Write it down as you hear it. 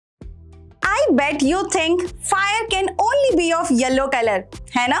bet you think fire can only be of yellow color,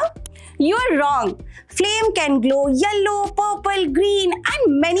 है ना? You are wrong. Flame can glow yellow, purple, green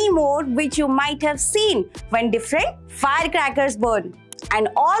and many more which you might have seen when different firecrackers burn. And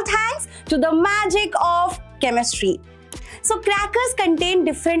all thanks to the magic of chemistry. So crackers contain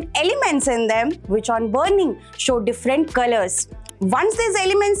different elements in them which on burning show different colors. Once these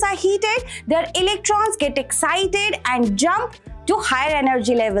elements are heated, their electrons get excited and jump to higher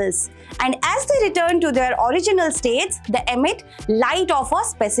energy levels. And as they return to their original states, they emit light of a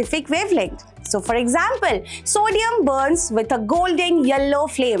specific wavelength. So for example, sodium burns with a golden yellow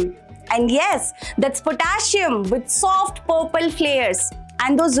flame. And yes, that's potassium with soft purple flares.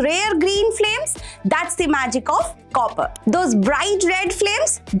 And those rare green flames, that's the magic of copper. Those bright red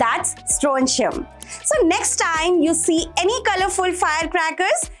flames, that's strontium. So next time you see any colorful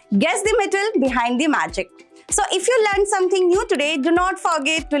firecrackers, guess the metal behind the magic. So if you learned something new today, do not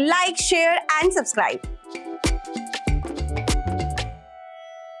forget to like, share and subscribe.